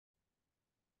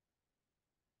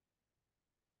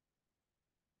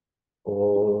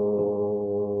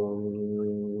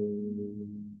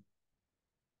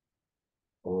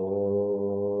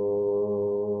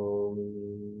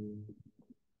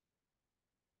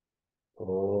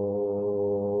Om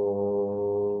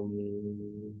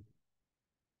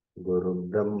Guru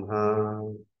Brahma,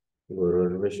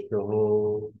 Guru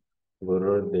Vishnu,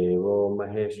 Guru Devo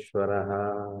Maheshwaraha,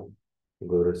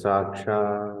 Guru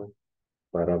Sakshat,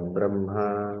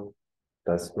 Parabrahma,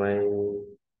 Tasmai,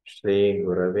 Shri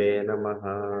Gurave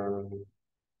Namaha.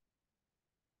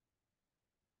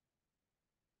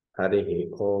 Harihi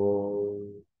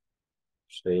Om,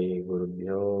 Shri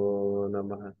Gurubhyo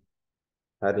Namaha.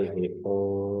 Harihi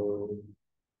Om.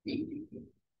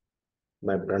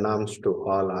 My pranams to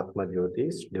all Atma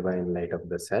Jyotis, divine light of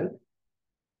the self.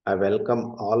 I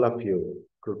welcome all of you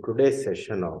to today's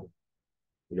session of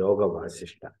Yoga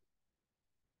Vashishta.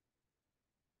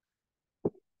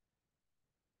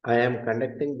 I am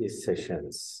conducting these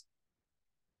sessions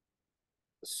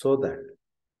so that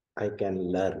I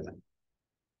can learn.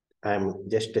 I am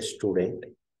just a student.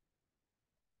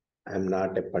 I am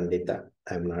not a Pandita.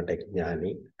 I am not a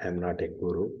Jnani. I am not a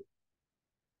Guru.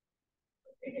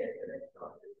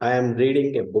 I am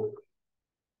reading a book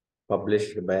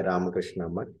published by Ramakrishna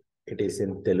Math. It is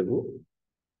in Telugu.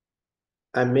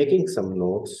 I am making some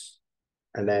notes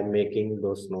and I am making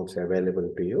those notes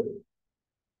available to you.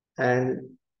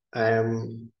 And I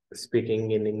am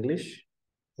speaking in English,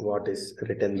 what is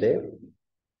written there.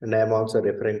 And I am also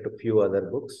referring to few other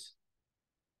books.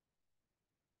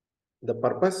 The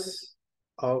purpose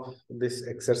of this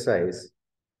exercise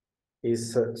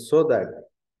is so that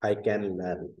I can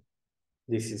learn.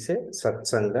 This is a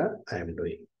satsanga I am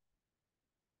doing.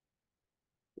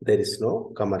 There is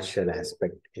no commercial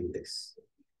aspect in this.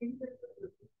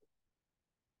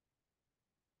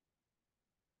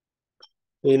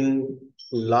 In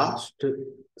last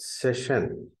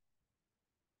session,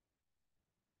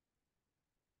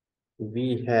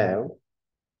 we have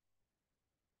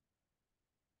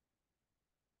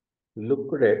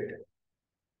looked at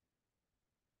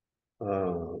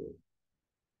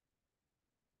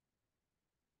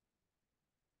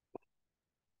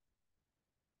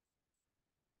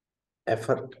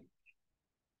effort.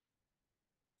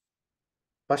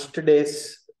 First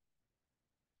day's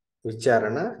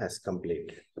Vicharana has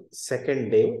completed. Second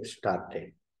day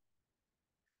started.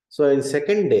 So in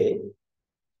second day,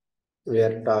 we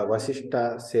are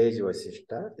Vashishta, Sage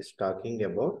Vashishta is talking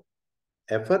about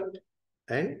effort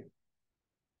and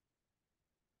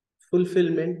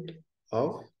fulfillment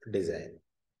of desire.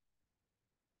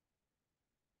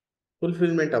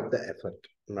 Fulfillment of the effort,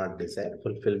 not desire,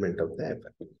 fulfillment of the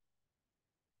effort.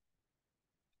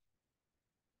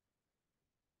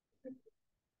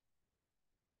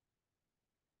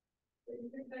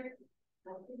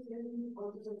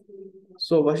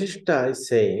 So Vashishta is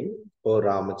saying, O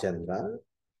Ramachandra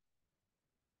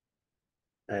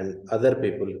and other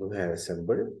people who have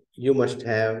assembled, you must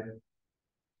have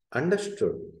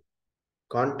understood,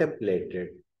 contemplated,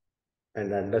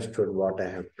 and understood what I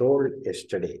have told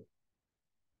yesterday,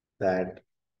 that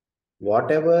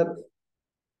whatever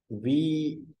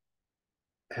we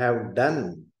have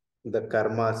done, the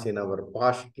karmas in our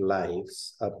past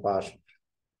lives or past,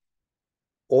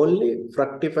 only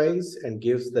fructifies and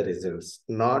gives the results.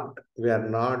 We are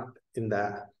not in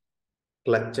the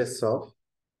clutches of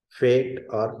fate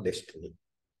or destiny.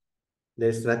 There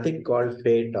is nothing called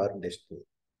fate or destiny.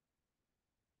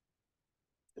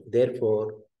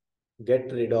 Therefore, get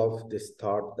rid of this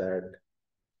thought that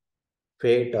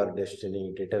fate or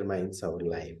destiny determines our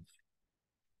life.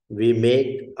 We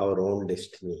make our own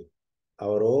destiny.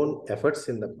 Our own efforts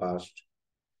in the past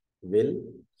will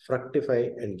fructify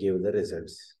and give the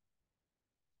results.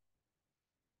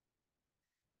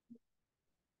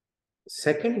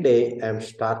 Second day, I am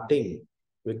starting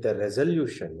with the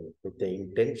resolution, with the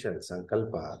intention,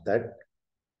 sankalpa, that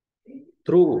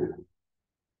through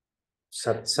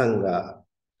satsanga,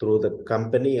 through the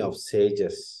company of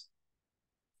sages,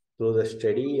 through the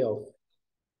study of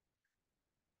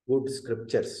good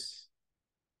scriptures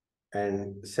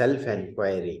and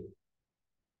self-inquiry,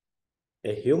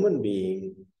 a human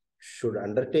being should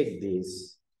undertake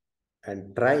these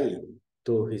and try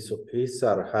through his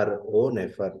or her own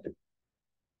effort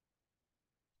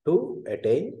to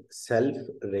attain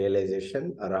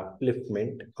self-realization or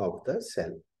upliftment of the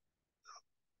self,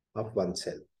 of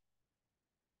oneself.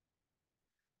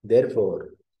 Therefore,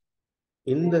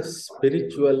 in the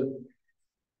spiritual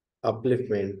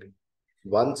upliftment,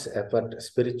 one's effort,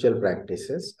 spiritual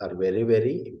practices are very,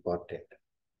 very important.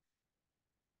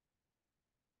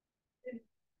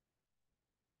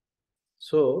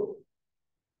 So,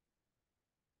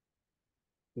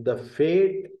 the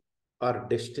fate or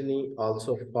destiny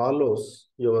also follows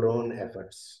your own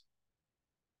efforts.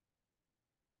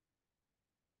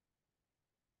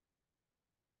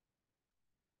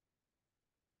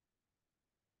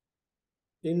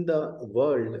 In the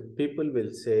world, people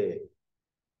will say,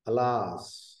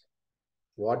 alas,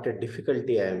 what a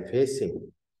difficulty I am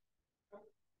facing.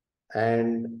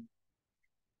 And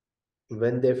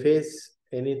when they face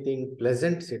anything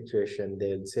pleasant situation,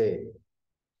 they'll say,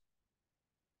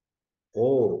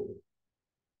 oh,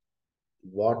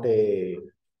 what a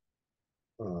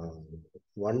uh,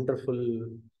 wonderful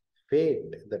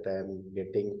fate that I am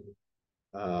getting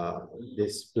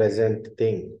this pleasant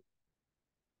thing.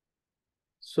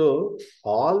 So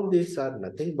all these are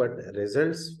nothing but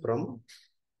results from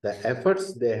the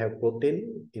efforts they have put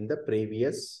in the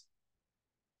previous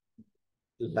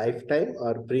lifetime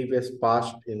or previous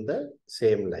past in the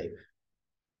same life.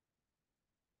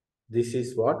 This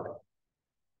is what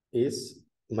is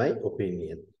my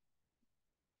opinion.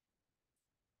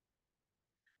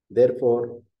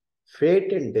 Therefore,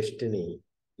 fate and destiny,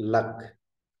 luck,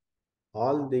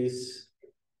 all these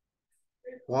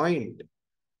point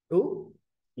to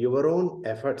your own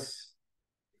efforts,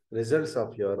 results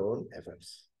of your own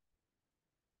efforts.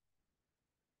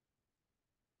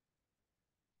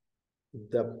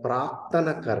 The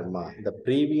praktana karma, the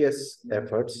previous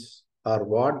efforts, are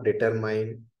what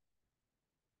determine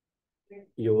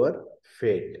your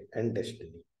fate and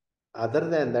destiny. Other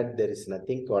than that, there is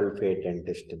nothing called fate and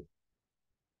destiny.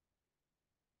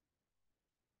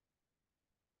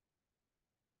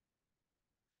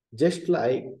 Just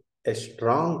like a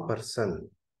strong person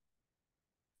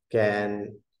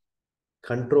can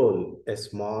control a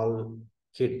small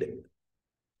kid,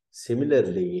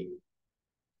 similarly,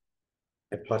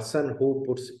 a person who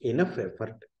puts enough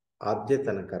effort,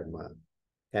 Adhyatana karma,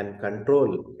 can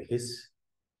control his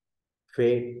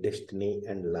fate, destiny,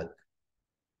 and luck.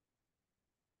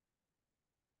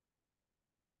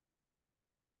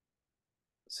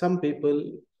 Some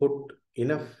people put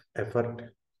enough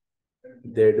effort,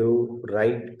 they do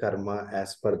right karma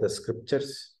as per the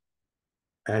scriptures,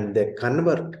 and they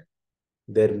convert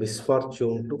their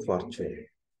misfortune to fortune.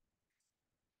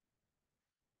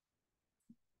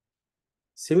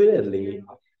 Similarly,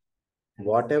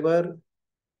 whatever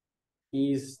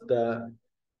is the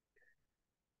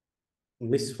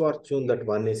misfortune that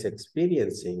one is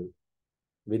experiencing,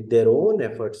 with their own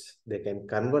efforts, they can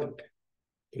convert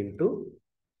into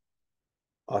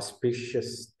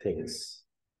auspicious things.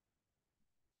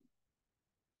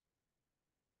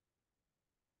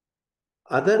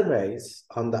 Otherwise,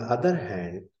 on the other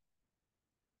hand,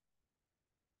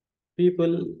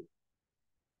 people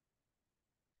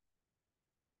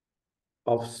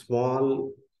of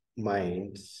small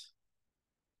minds,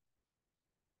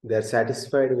 they're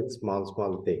satisfied with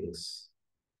small things.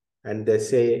 And they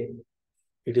say,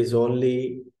 it is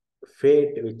only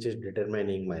fate which is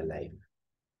determining my life.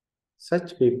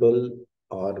 Such people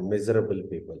are miserable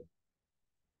people.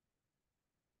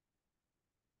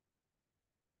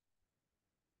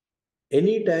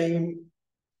 Anytime,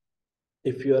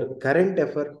 if your current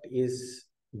effort is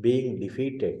being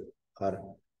defeated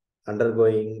or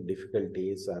undergoing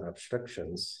difficulties or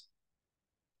obstructions,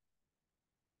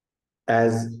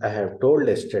 as I have told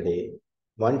yesterday,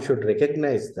 one should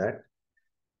recognize that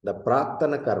the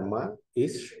Praktana karma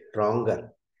is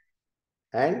stronger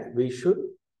and we should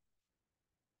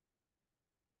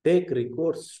take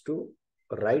recourse to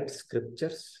right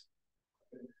scriptures,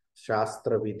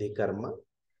 Shastra Vidhi karma,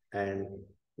 and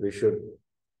we should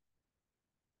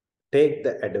take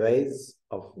the advice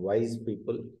of wise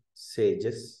people,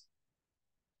 sages,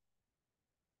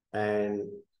 and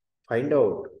find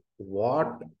out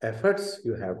what efforts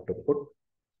you have to put.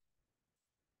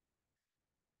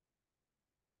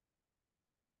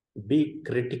 Be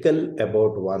critical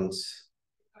about one's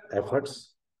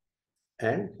efforts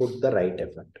and put the right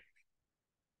effort.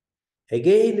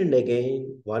 Again and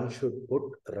again, one should put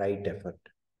right effort.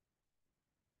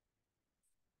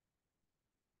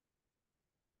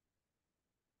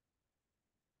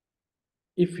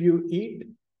 If you eat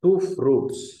two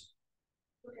fruits,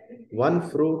 one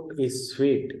fruit is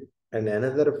sweet and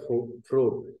another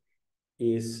fruit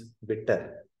is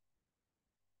bitter,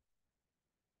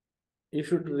 you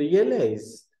should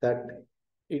realize that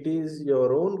it is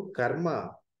your own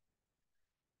karma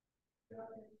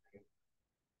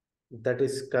that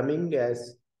is coming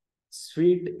as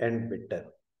sweet and bitter.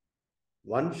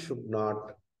 One should not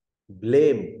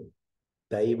blame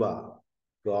Daiva,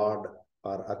 God,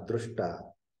 or Adrushta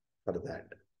for that.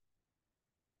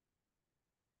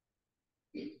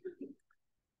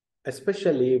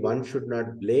 Especially, one should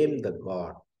not blame the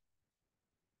God.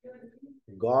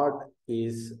 God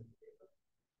is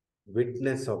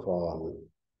witness of all.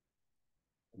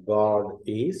 God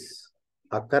is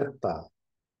Akarta,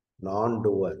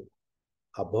 non-doer,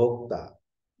 Abhokta.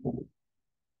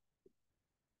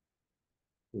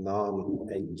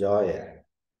 non-enjoyer.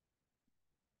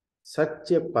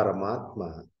 Such a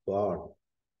Paramatma, God,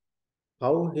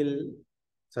 how will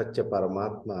such a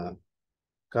Paramatma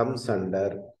comes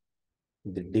under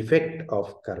the defect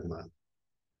of karma?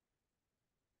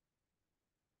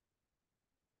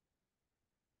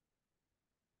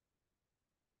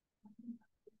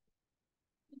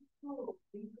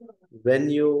 When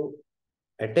you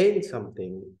attain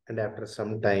something and after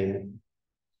some time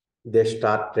they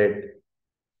started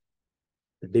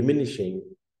diminishing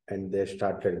and they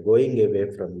started going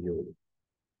away from you,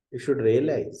 you should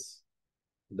realize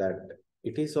that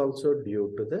it is also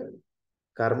due to the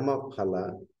karma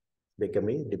phala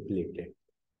becoming depleted.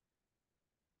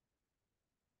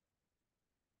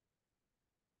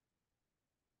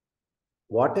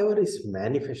 Whatever is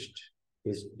manifest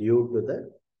is due to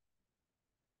the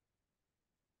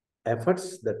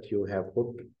efforts that you have put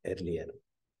earlier.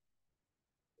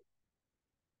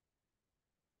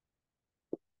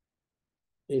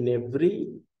 In every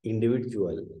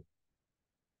individual,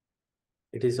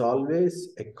 it is always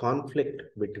a conflict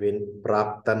between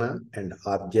praptana and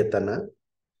adyatana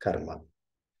karma,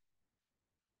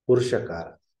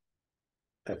 purushakara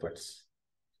efforts.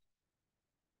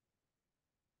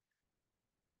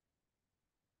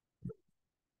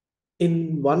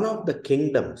 In one of the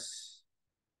kingdoms,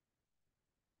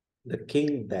 the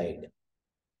king died.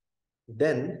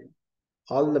 Then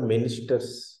all the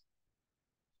ministers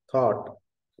thought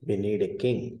we need a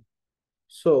king.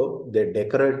 So they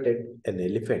decorated an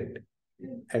elephant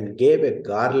and gave a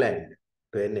garland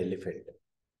to an elephant.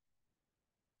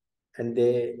 And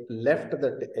they left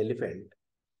that elephant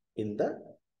in the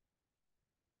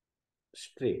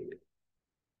street.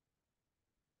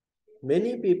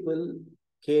 Many people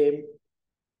came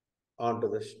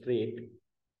onto the street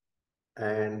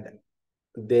and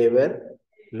they were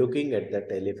looking at that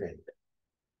elephant.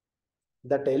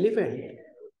 That elephant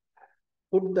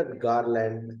put that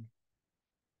garland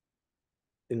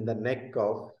in the neck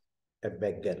of a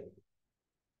beggar.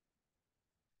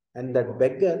 And that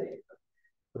beggar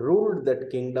ruled that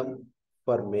kingdom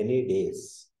for many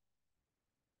days.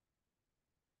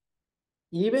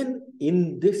 Even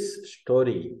in this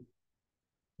story,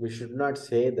 we should not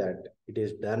say that it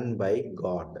is done by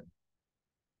God.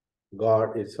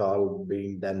 God is all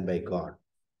being done by God.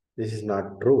 This is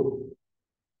not true.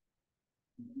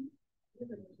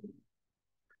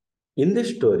 In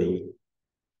this story,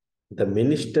 the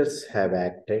ministers have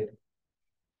acted,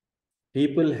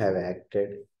 people have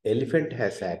acted, elephant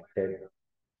has acted,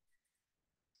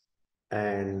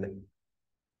 and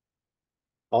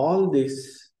all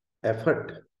this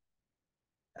effort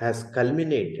has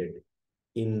culminated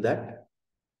in that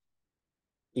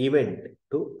event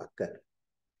to occur.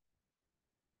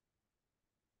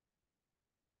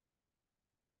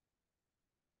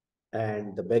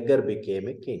 And the beggar became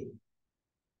a king.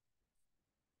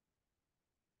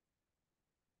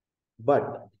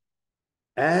 But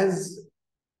as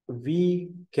we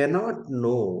cannot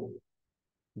know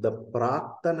the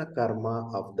praktana karma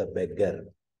of the beggar,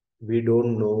 we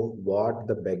don't know what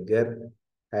the beggar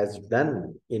has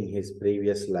done in his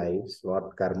previous lives,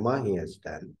 what karma he has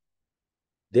done.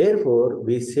 Therefore,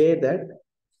 we say that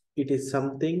it is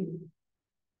something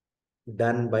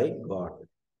done by God.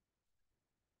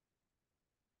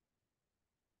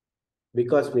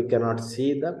 Because we cannot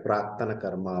see the praktana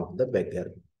karma of the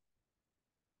beggar.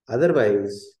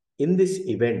 Otherwise, in this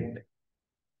event,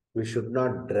 we should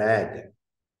not drag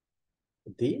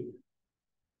the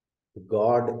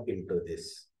God into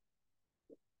this.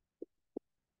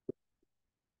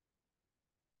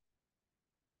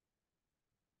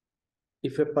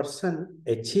 If a person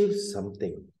achieves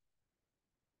something,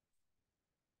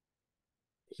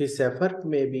 his effort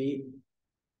may be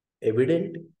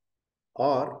evident,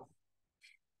 or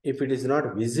if it is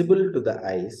not visible to the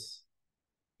eyes,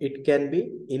 it can be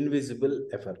invisible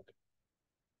effort.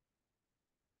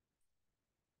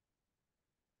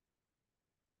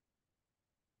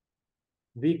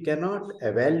 We cannot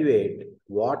evaluate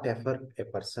what effort a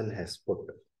person has put.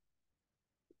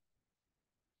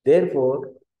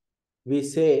 Therefore, we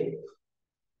say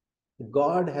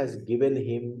God has given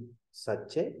him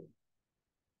such a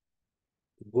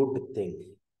good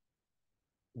thing.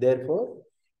 Therefore,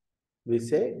 we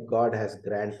say God has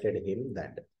granted him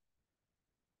that.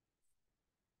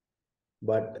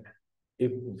 But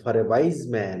if for a wise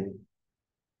man,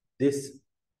 this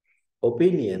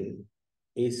opinion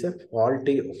is a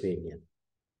faulty opinion.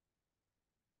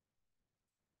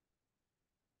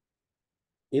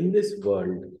 In this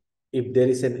world, if there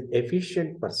is an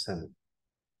efficient person,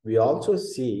 we also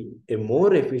see a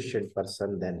more efficient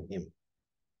person than him.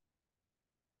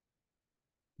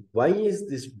 Why is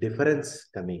this differences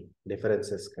coming?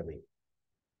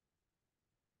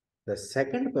 The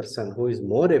second person who is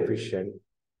more efficient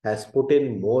has put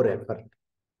in more effort.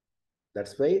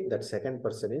 That's why that second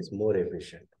person is more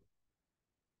efficient.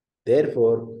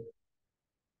 Therefore,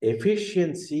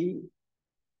 efficiency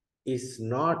is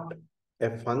not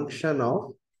a function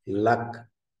of luck.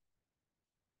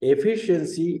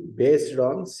 Efficiency based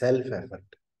on self-effort.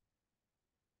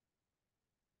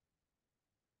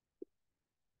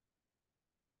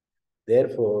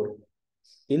 Therefore,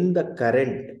 in the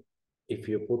current, if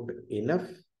you put enough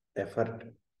effort,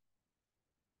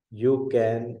 you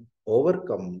can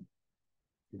overcome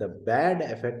the bad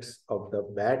effects of the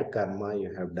bad karma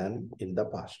you have done in the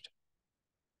past.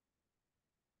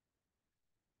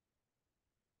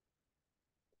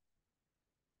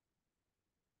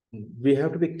 We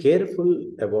have to be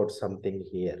careful about something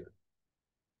here.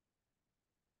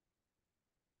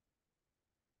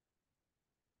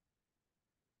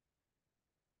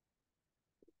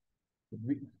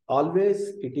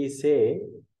 Always it is a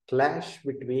clash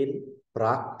between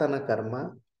praktana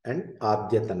karma and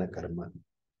adyatana karma.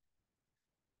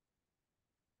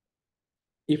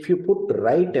 If you put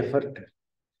right effort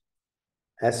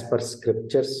as per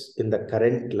scriptures in the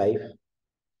current life,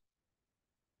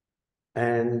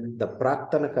 and the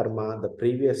praktana karma, the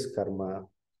previous karma,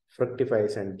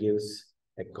 fructifies and gives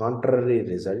a contrary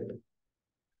result,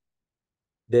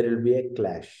 there will be a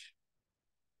clash.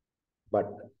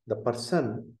 But the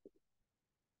person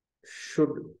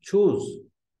should choose,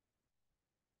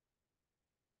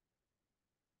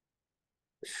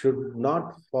 should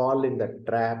not fall in the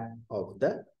trap of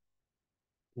the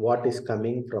what is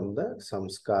coming from the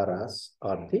samskaras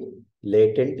or the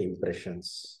latent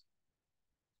impressions.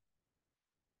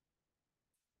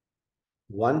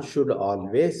 One should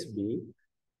always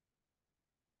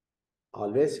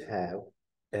have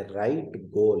a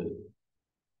right goal,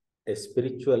 a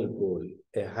spiritual goal,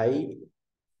 a high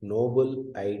noble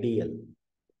ideal.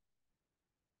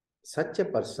 Such a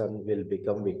person will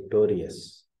become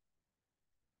victorious.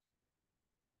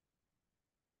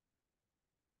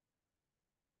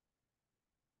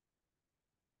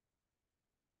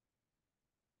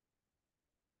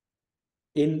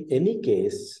 In any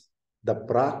case, the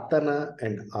prarthana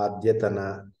and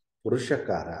adyatana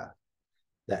purushakara,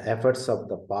 the efforts of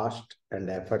the past and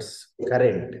efforts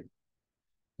current,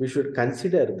 we should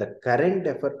consider the current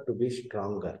effort to be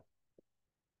stronger,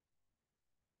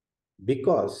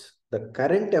 because the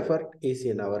current effort is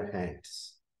in our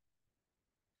hands.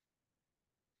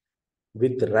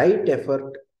 With right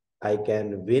effort, I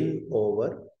can win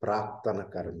over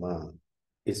prarthana karma,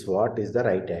 is what is the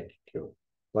right attitude.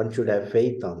 One should have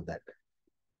faith on that.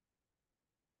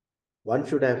 One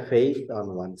should have faith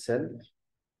on oneself,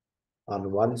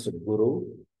 on one's guru,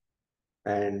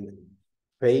 and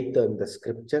faith in the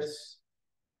scriptures.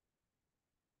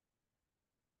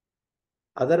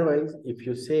 Otherwise, if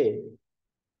you say,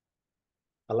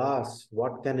 alas,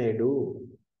 what can I do?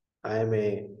 I am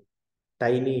a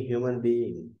tiny human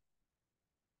being.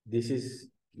 This is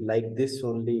like this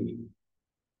only.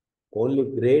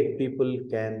 Only great people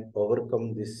can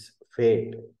overcome this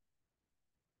fate.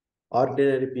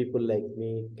 Ordinary people like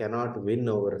me cannot win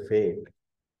over fate.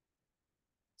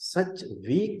 Such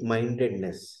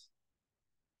weak-mindedness,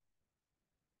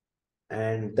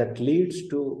 and that leads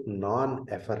to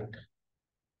non-effort.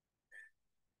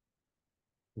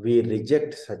 We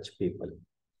reject such people.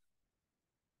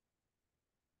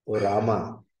 O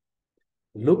Rama,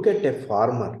 look at a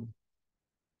farmer.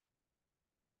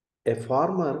 A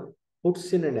farmer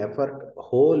puts in an effort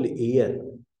whole year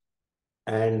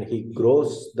and he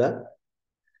grows the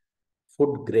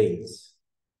food grains.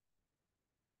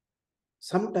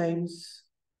 Sometimes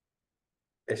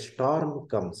a storm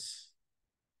comes,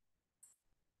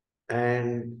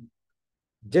 and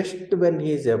just when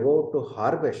he is about to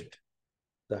harvest,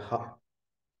 the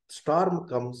storm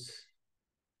comes,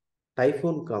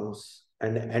 typhoon comes,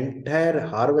 and the entire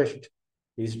harvest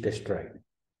is destroyed.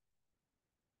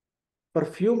 For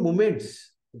few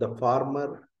moments, the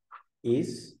farmer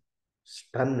is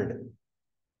stunned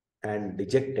and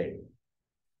dejected.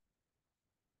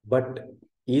 But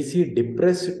is he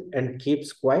depressed and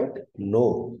keeps quiet?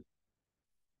 No.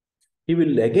 He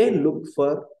will again look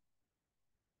for,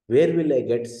 where will I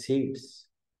get seeds?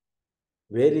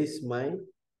 Where is my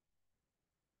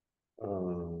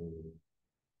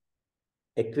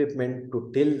equipment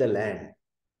to till the land?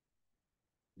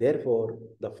 Therefore,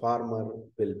 the farmer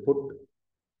will put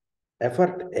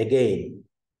effort again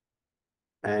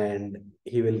and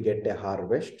he will get a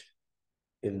harvest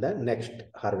in the next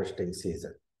harvesting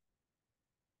season.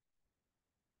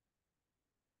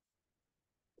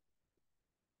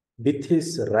 With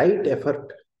his right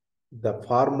effort, the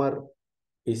farmer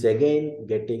is again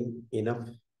getting enough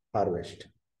harvest.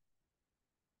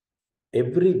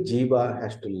 Every jiva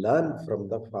has to learn from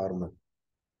the farmer.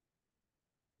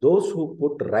 Those who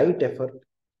put right effort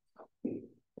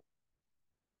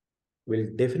will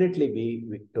definitely be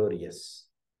victorious.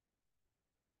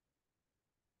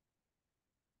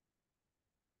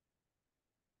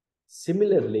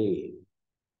 Similarly,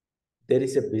 there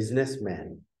is a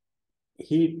businessman.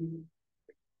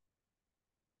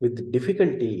 With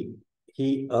difficulty,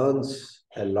 he earns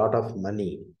a lot of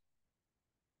money.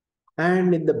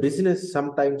 And in the business,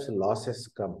 sometimes losses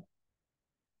come.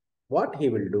 What he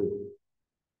will do?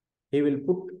 He will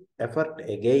put effort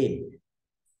again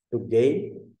to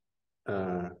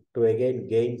again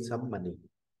gain some money.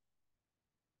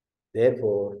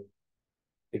 Therefore,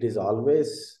 it is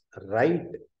always right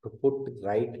to put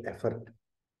right effort.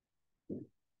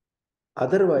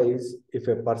 Otherwise, if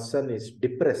a person is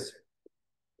depressed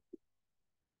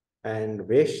and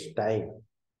wastes time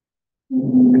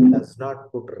and does not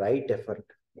put right effort,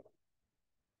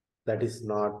 that is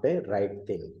not a right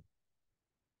thing.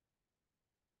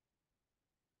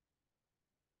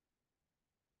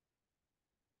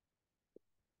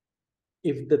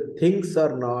 If the things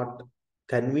are not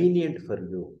convenient for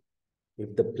you,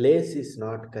 if the place is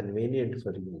not convenient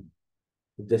for you,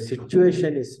 if the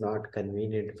situation is not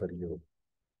convenient for you,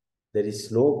 there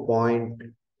is no point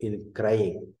in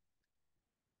crying.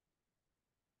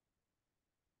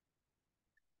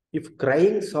 If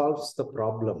crying solves the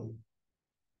problem,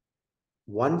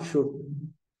 one should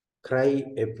cry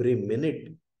every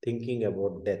minute thinking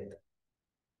about death.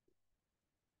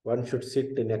 One should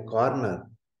sit in a corner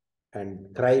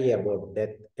and cry about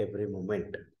death every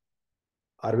moment.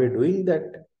 Are we doing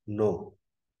that? No.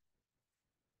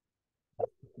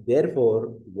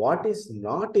 Therefore, what is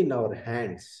not in our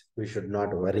hands, we should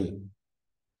not worry.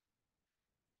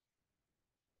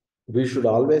 We should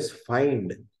always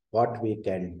find what we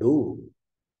can do,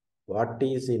 what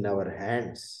is in our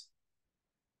hands.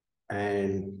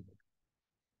 And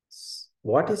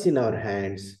what is in our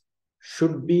hands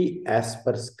should be as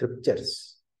per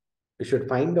scriptures. We should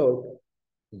find out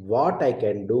what I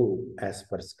can do as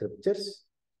per scriptures,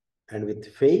 and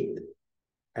with faith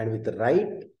and with the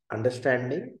right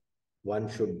understanding, one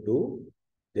should do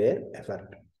their effort.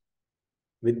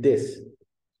 With this,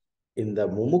 in the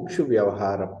Mumukshu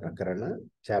Vyavahara Prakarana,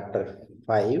 chapter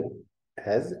 5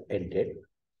 has ended.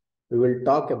 We will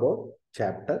talk about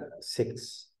chapter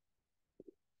 6.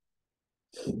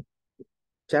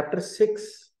 Chapter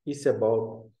 6 is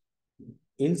about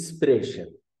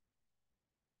inspiration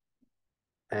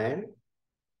and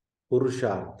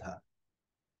Purushartha.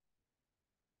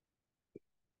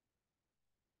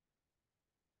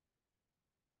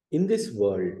 In this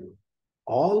world,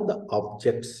 all the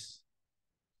objects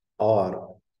are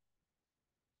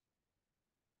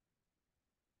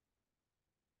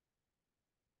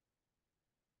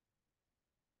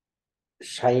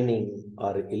shining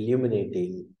or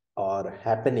illuminating or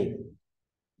happening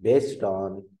based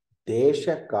on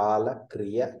Desha Kala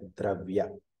Kriya Dravya.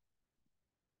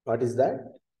 What is that?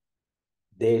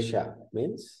 Desha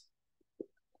means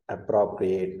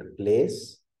appropriate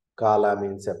place, Kala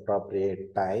means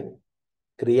appropriate time,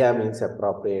 Kriya means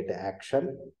appropriate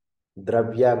action,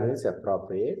 Dravya means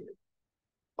appropriate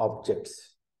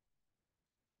objects.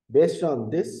 Based on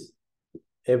this,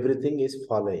 everything is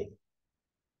following.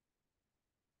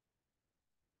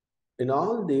 In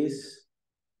all these,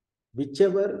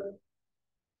 whichever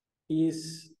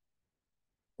is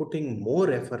putting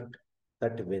more effort,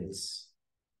 that wins.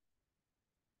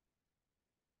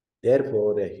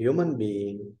 Therefore, a human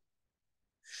being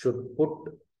should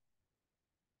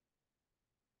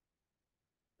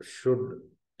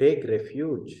take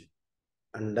refuge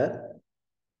under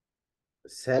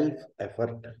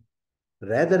self-effort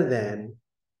rather than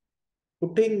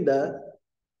putting the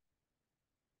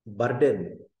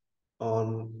burden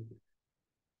on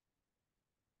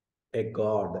a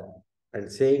God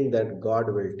and saying that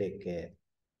God will take care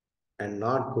and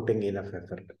not putting enough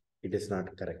effort. It is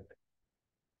not correct.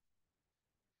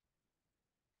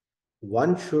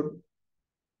 One should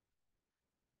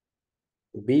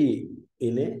be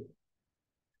in a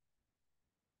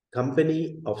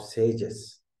company of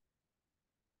sages.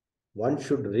 One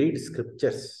should read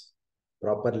scriptures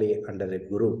properly under a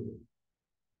guru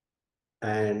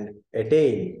and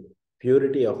attain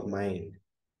purity of mind.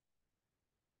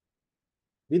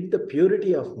 With the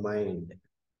purity of mind,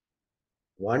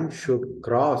 one should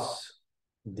cross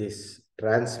this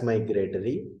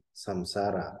transmigratory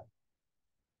samsara,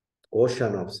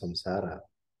 ocean of samsara.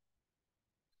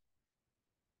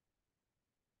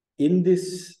 In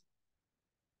this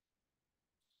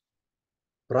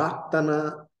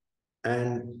Praktana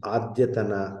and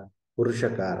Adyatana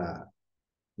Purushakara,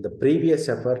 the previous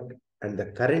effort and the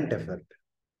current effort.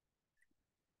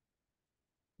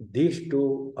 These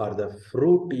two are the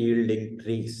fruit yielding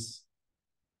trees.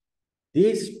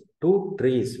 These two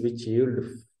trees which yield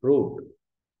fruit,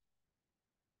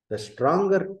 the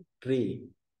stronger tree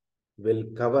will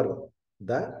cover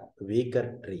the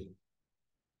weaker tree.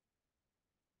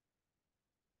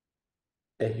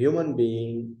 A human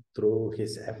being, through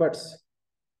his efforts,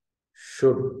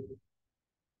 should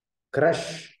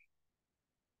crush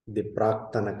the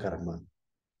praktana karma.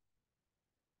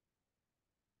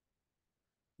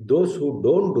 Those who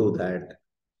don't do that,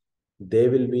 they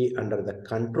will be under the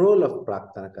control of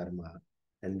praktana karma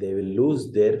and they will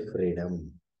lose their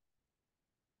freedom.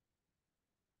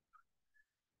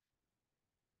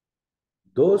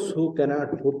 Those who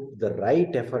cannot put the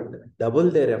right effort, double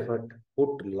their effort,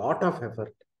 put lot of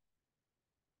effort,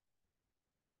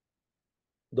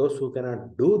 those who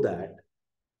cannot do that,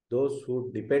 those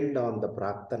who depend on the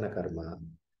praktana karma,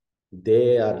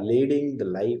 they are leading the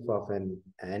life of an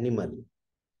animal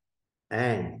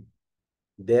and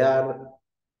they are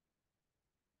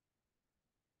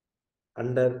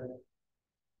under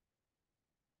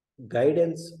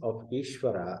guidance of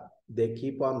Ishvara. They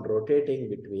keep on rotating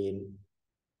between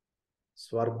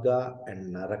Swarga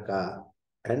and Naraka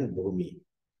and Bhumi.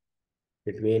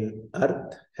 Between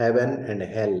earth, heaven and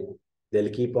hell, they'll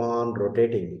keep on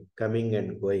rotating, coming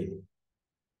and going.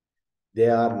 They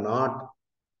are not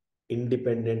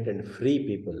independent and free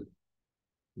people.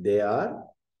 They are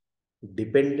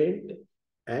dependent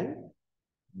and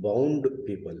bound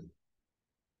people.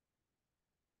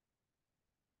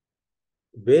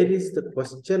 Where is the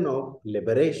question of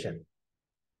liberation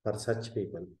for such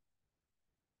people?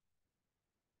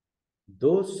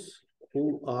 Those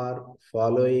who are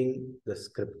following the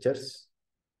scriptures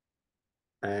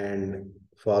and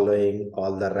following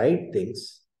all the right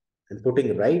things and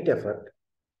putting right effort,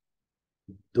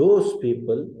 those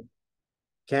people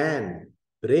can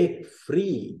break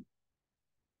free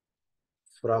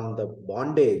from the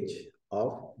bondage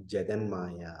of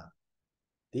Jaganmaya,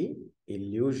 the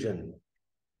illusion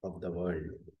of the world.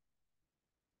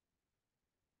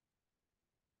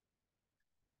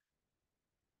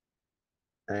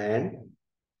 And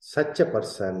such a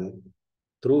person,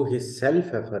 through his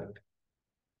self-effort,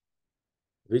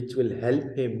 which will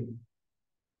help him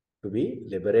to be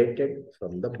liberated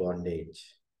from the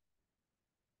bondage.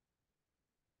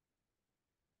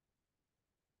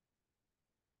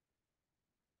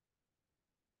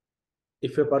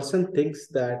 If a person thinks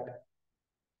that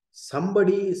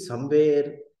somebody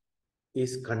somewhere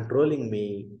is controlling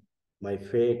me, my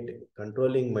fate,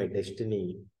 controlling my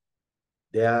destiny,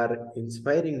 they are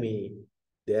inspiring me,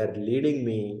 they are leading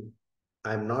me,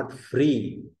 I'm not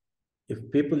free.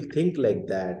 If people think like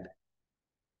that,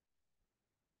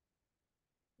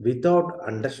 without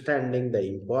understanding the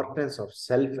importance of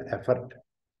self-effort,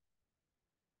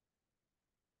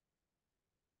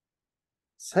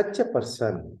 such a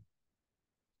person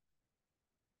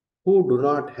who do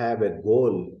not have a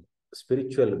goal,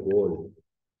 spiritual goal,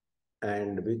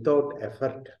 and without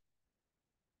effort,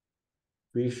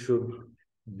 we should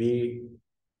be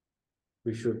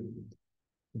we should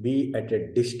be at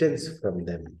a distance from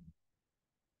them.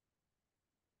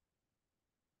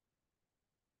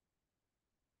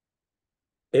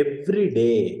 Every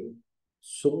day,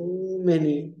 so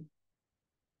many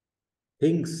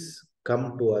things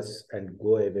come to us and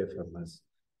go away from us.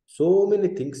 So many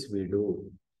things we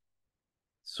do.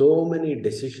 So many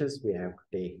decisions we have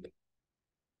to take.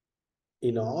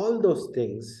 In all those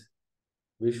things,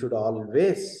 we should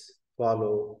always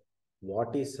follow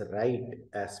what is right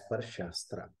as per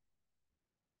Shastra.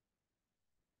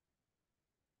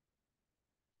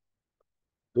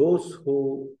 Those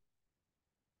who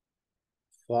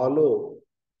follow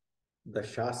the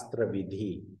Shastra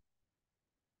Vidhi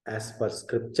as per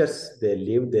scriptures, they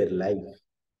live their life.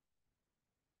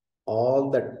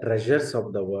 All the treasures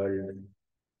of the world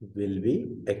will be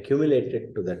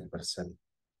accumulated to that person.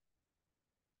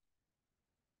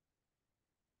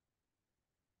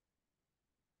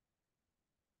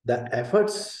 The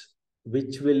efforts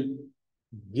which will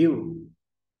give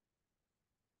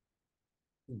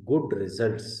good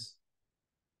results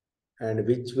and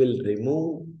which will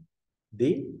remove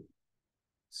the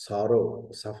sorrow,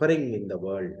 suffering in the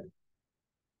world,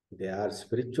 they are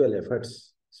spiritual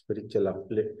efforts, spiritual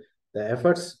uplift, the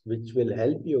efforts which will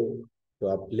help you to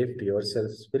uplift yourself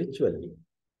spiritually.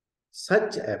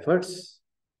 Such efforts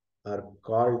are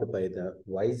called by the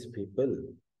wise people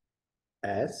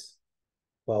as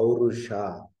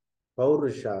Paurusha.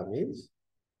 Paurusha means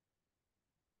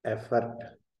effort,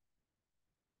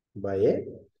 by a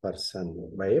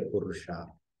person, by a Purusha.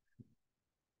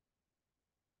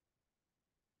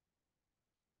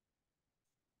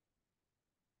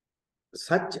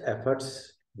 Such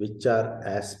efforts, which are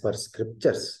as per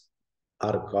scriptures,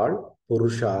 are called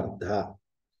Purushartha.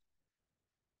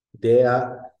 They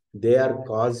are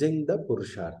causing the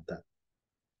Purushartha.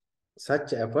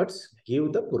 Such efforts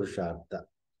give the Purushartha,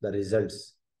 the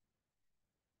results.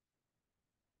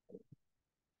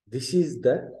 This is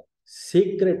the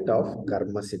secret of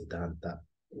Karma Siddhanta.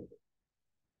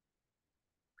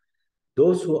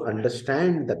 Those who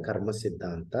understand the Karma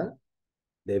Siddhanta,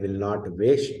 they will not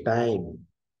waste time.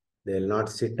 They will not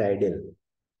sit idle.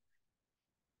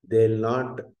 They will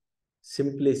not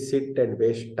simply sit and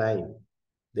waste time.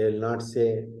 They will not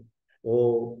say,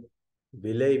 oh,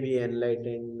 will I be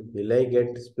enlightened? Will I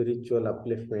get spiritual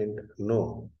upliftment?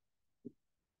 No.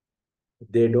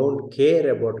 They don't care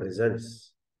about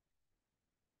results.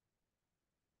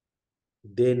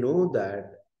 They know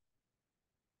that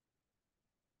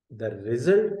the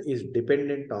result is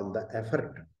dependent on the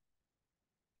effort.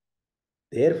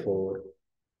 Therefore,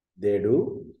 they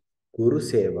do Guru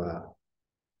Seva.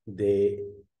 They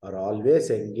are always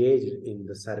engaged in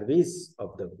the service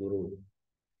of the Guru.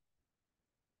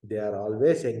 They are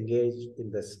always engaged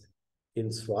in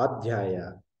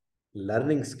Swadhyaya,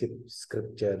 learning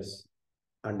scriptures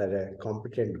under a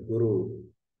competent Guru,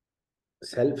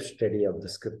 self-study of the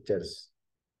scriptures,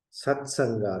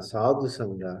 Satsanga, Sadhu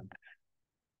Sangha,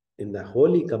 in the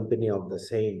holy company of the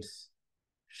saints,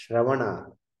 Shravana,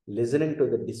 listening to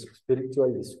the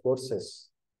spiritual discourses,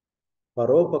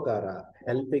 Paropakara,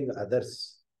 helping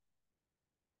others.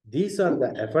 These are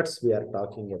the efforts we are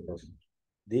talking about.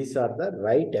 These are the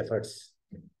right efforts.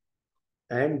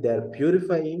 And they are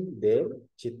purifying their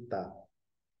chitta.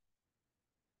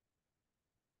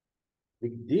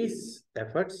 With these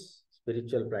efforts,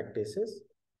 spiritual practices,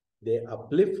 they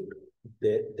uplift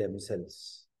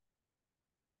themselves.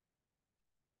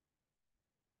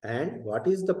 And what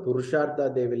is the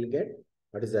Purushartha they will get?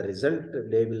 What is the result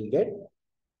they will get?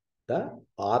 The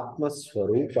Atma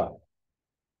Swarupa.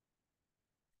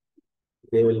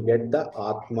 They will get the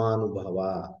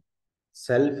Atmanubhava,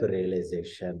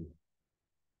 self-realization.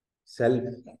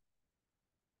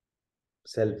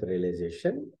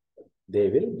 Self-realization they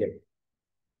will get.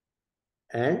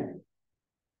 And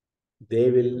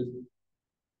they will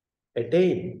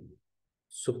attain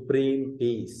supreme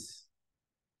peace.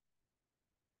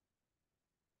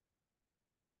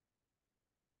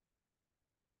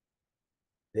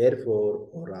 Therefore,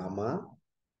 O Rama,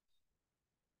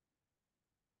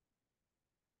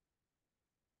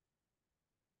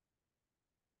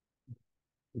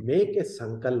 make a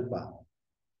sankalpa,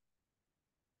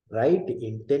 right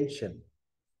intention,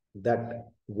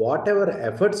 that whatever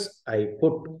efforts I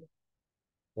put,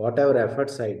 whatever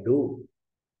efforts I do,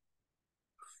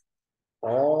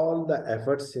 all the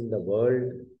efforts in the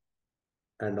world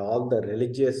and all the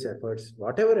religious efforts,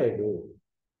 whatever I do,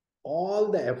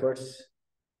 all the efforts,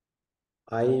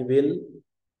 I will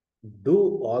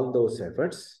do all those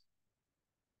efforts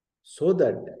so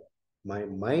that my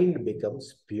mind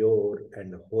becomes pure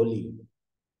and holy.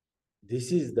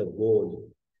 This is the goal.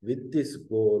 With this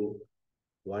goal,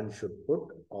 one should put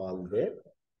all their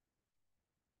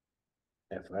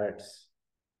efforts.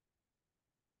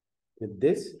 With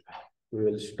this, we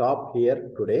will stop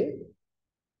here today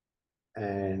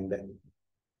and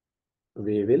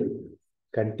we will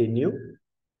continue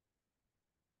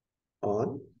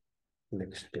on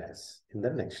next class, in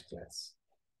the next class.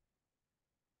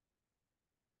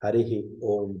 Harihi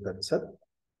Om Tat Sat,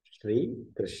 Shri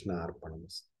Krishna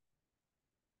Arpanamastu.